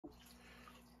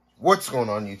What's going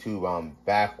on, YouTube? I'm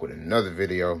back with another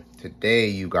video. Today,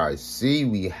 you guys see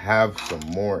we have some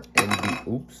more NBA.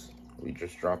 Oops, we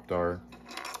just dropped our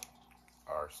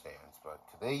stands. But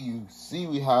today, you see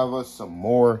we have some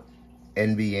more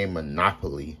NBA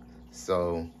Monopoly.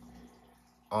 So,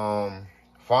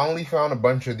 finally found a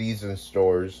bunch of these in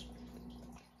stores.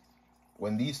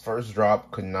 When these first dropped,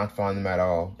 could not find them at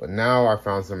all. But now I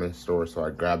found some in stores, so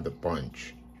I grabbed a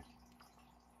bunch.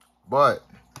 But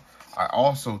I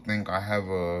also think I have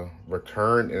a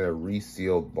return in a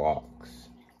resealed box.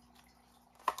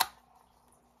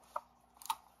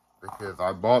 Because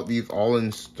I bought these all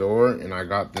in store and I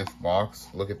got this box.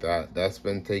 Look at that. That's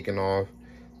been taken off.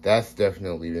 That's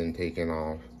definitely been taken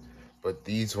off. But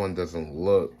these one doesn't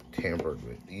look tampered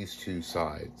with. These two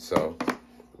sides. So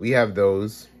we have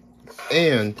those.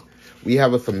 And we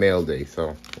have a mail day.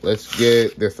 So let's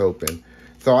get this open.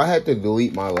 So I had to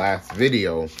delete my last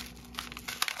video.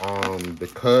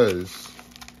 Because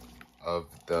of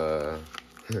the,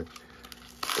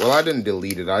 well, I didn't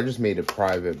delete it, I just made it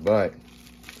private, but,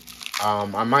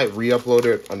 I might re-upload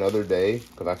it another day,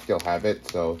 because I still have it,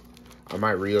 so, I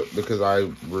might because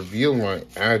I revealed my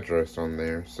address on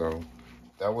there, so,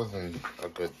 that wasn't a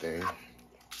good thing,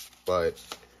 but,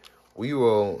 we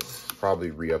will probably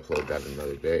re-upload that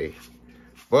another day,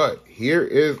 but, here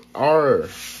is our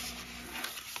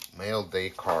mail day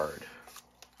card.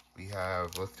 We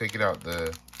have, let's take it out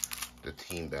the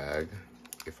team bag,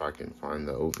 if I can find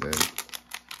the opening.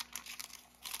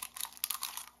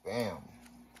 Bam.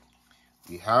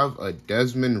 We have a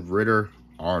Desmond Ritter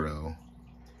auto.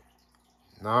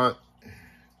 Not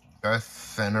best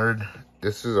centered.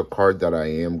 This is a card that I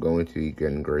am going to be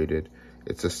getting graded.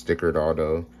 It's a stickered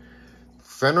auto.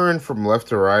 Centering from left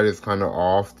to right is kind of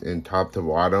off and top to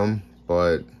bottom,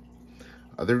 but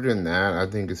other than that, I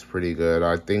think it's pretty good.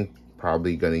 I think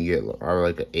probably gonna get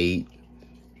like an 8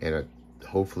 and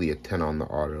hopefully a 10 on the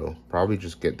auto. Probably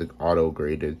just get the auto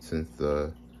graded since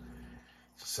the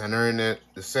centering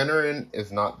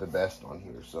is not the best on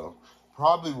here, so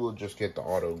probably we'll just get the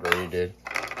auto graded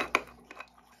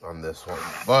on this one.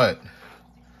 But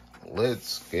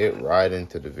let's get right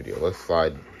into the video. Let's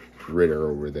slide Ritter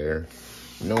over there.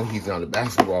 No, he's not a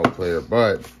basketball player,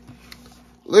 but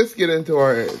let's get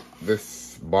into this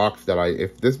box that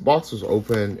if this box was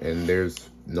open and there's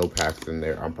no packs in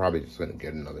there, I'm probably just gonna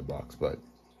get another box. But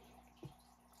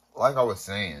like I was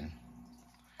saying,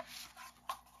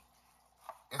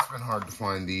 it's been hard to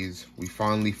find these. We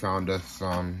finally found us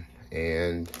some,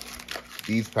 and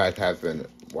these pack has been,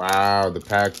 wow, the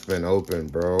pack's been open,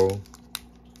 bro.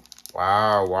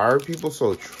 Wow, why are people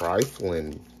so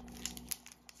trifling?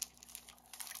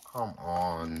 Come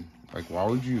on, like, why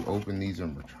would you open these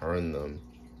and return them?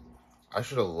 I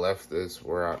should have left this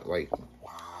where I, like,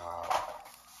 wow.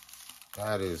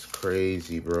 That is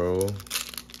crazy, bro.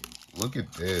 Look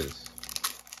at this.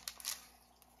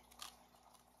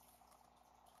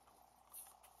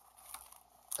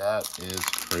 That is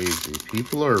crazy.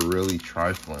 People are really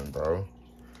trifling, bro.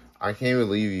 I can't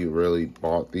believe you really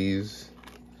bought these.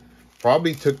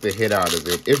 Probably took the hit out of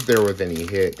it, if there was any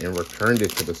hit, and returned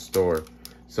it to the store.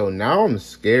 So now I'm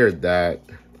scared that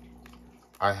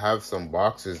I have some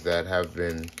boxes that have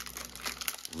been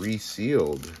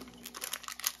resealed.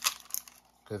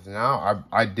 Because now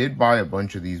I did buy a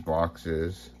bunch of these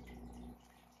boxes.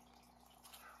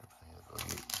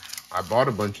 I bought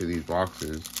a bunch of these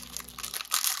boxes.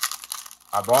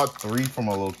 I bought 3 from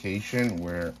a location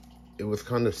where it was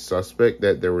kind of suspect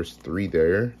that there was 3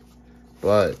 there.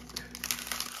 But,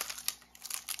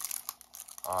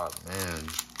 oh man,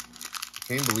 I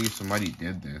can't believe somebody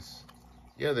did this.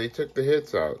 Yeah, they took the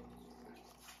hits out.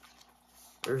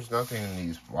 There's nothing in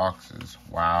these boxes.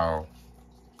 Wow.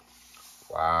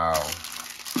 Wow.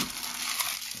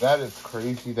 That is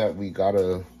crazy that we got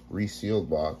a resealed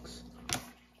box.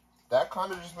 That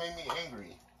kind of just made me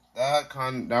angry.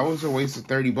 That was a waste of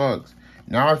 30 bucks.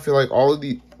 Now I feel like all of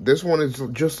this one is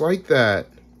just like that.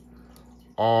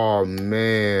 Oh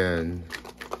man.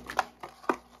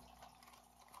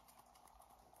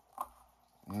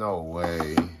 No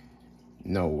way.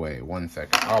 No way. 1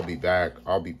 second. I'll be back.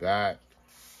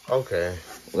 Okay,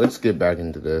 let's get back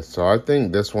into this. So I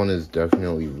think this one is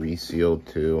definitely resealed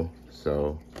too.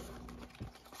 So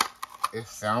it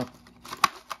sound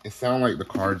like the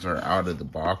cards are out of the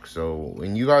box. So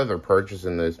when you guys are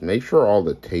purchasing this, make sure all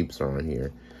the tapes are on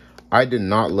here. I did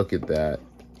not look at that.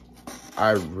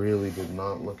 I really did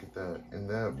not look at that. And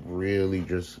that really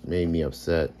just made me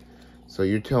upset. So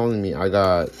you're telling me I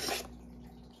know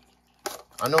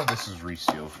this is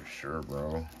resealed for sure,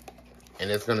 bro. And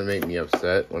it's gonna make me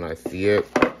upset when I see it.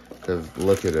 Because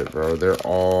look at it, bro. They're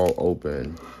all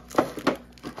open.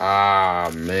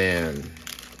 Ah, man.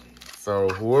 So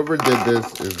whoever did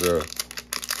this is the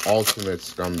ultimate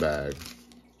scumbag.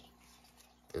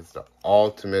 It's the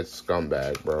ultimate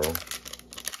scumbag, bro.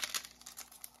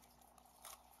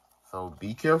 So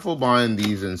be careful buying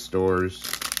these in stores,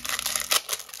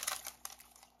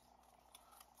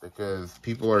 because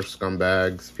people are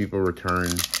scumbags. People return,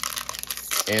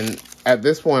 and at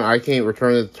this point, I can't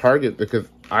return it to Target because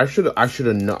I should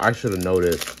have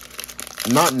noticed.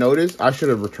 Not noticed. I should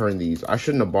have returned these. I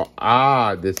shouldn't have bought.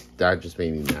 That just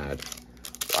made me mad.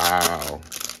 Wow.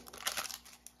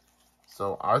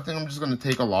 So I think I'm just gonna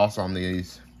take a loss on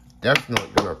these. Definitely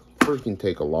gonna freaking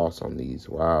take a loss on these.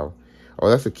 Wow. Oh,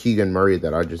 that's a Keegan Murray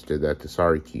that I just did that to.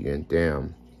 Sorry, Keegan.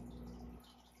 Damn.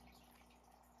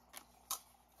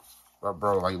 But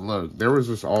bro, like, look, there was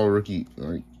this all rookie.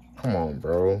 Like, come on,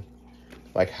 bro.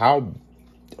 Like, how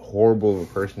horrible of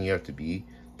a person you have to be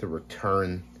to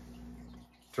return,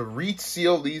 to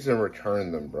reseal these and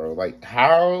return them, bro. Like,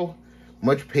 how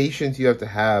much patience you have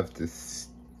to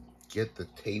get the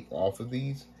tape off of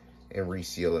these and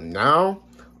reseal them. Now,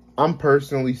 I'm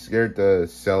personally scared to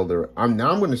sell I'm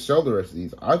going to sell the rest of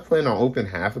these. I plan on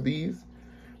opening half of these,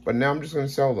 but now I'm just going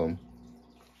to sell them.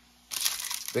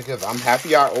 Because I'm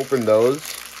happy I opened those.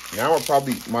 Now I'll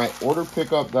probably, my order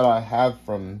pickup that I have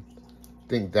from, I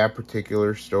think, that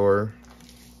particular store,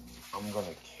 I'm going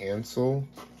to cancel.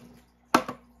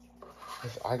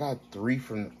 I got three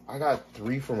from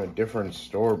a different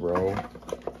store, bro.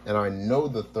 And I know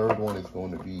the third one is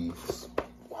going to be,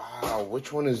 wow,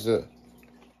 which one is it?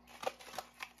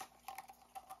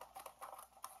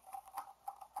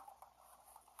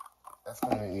 That's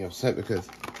going to make me upset because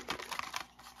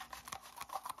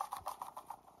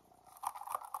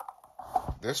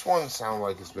this one sounds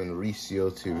like it's been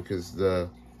resealed too, because the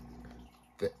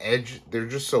edge, they're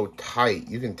just so tight.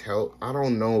 You can tell. I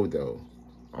don't know though.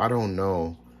 I don't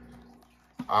know.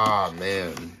 Ah,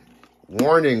 man.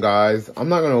 Warning, guys. I'm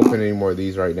not going to open any more of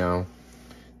these right now,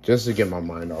 just to get my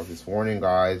mind off this. Warning,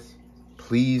 guys.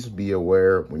 Please be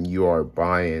aware when you are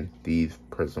buying these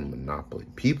Prizm Monopoly.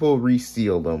 People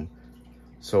reseal them.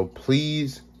 So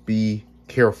please be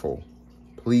careful.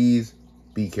 Please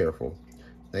be careful.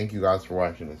 Thank you guys for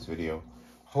watching this video.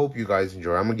 Hope you guys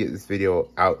enjoy. I'm going to get this video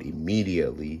out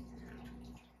immediately.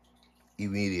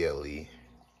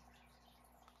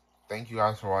 Thank you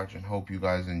guys for watching. Hope you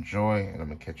guys enjoy. And I'm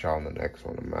going to catch y'all on the next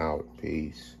one. I'm out.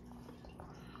 Peace.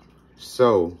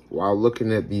 So, while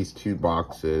looking at these two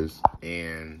boxes,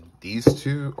 and these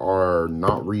two are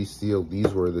not resealed.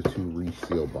 These were the two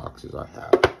resealed boxes I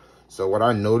have. So, what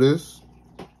I noticed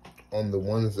on the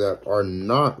ones that are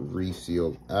not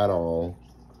resealed at all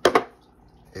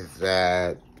is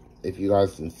that, if you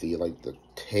guys can see, like, the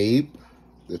tape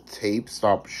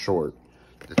stopped short.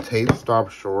 The tape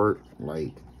stopped short,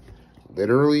 like,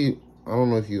 literally, I don't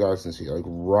know if you guys can see, like,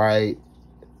 right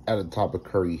at the top of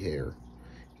Curry hair.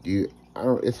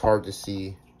 It's hard to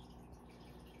see,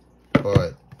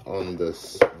 but on the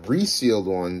resealed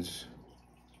ones,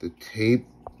 the tape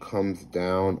comes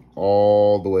down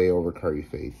all the way over Curry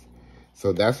face.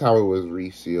 So that's how it was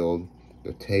resealed.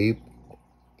 The tape,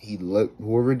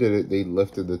 whoever did it, they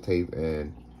lifted the tape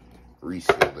and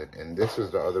resealed it. And this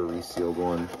is the other resealed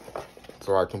one.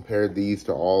 So I compared these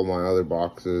to all my other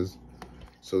boxes.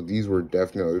 So these were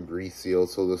definitely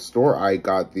resealed. So the store I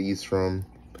got these from,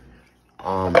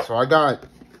 so I got,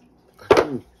 I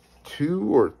think,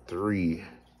 2 or 3.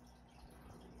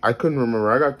 I couldn't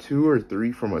remember. I got 2 or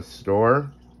 3 from a store,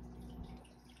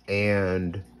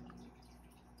 and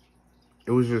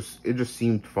it just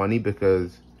seemed funny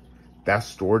because that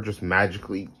store just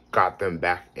magically got them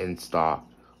back in stock,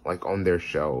 like on their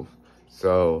shelves.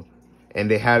 So,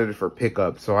 and they had it for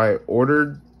pickup. So I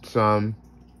ordered some,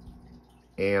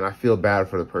 and I feel bad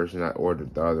for the person that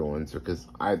ordered the other ones because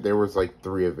there was like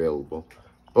 3 available.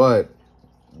 But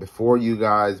before you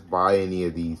guys buy any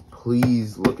of these,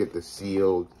 please look at the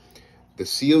seal. The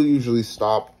seal usually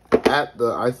stop at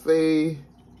I say,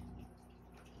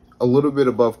 a little bit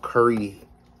above Curry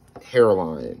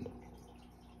hairline.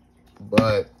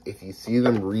 But if you see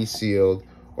them resealed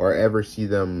or ever see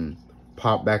them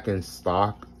pop back in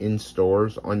stock in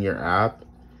stores on your app,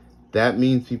 that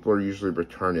means people are usually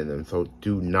returning them. So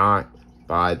do not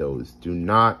buy those. Do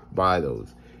not buy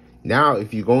those. Now,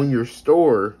 if you go in your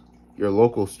store, your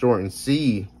local store, and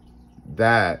see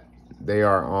that they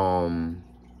are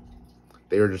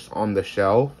just on the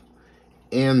shelf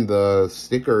and the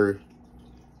sticker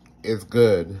is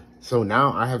good. So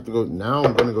now I have to go, now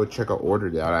I'm going to go check an order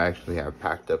that I actually have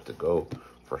packed up to go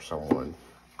for someone.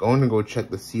 Going to go check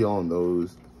the seal on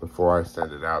those before I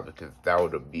send it out, because that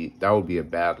would be a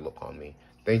bad look on me.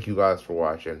 Thank you guys for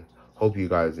watching. Hope you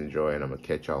guys enjoy, and I'm going to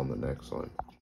catch y'all in the next one.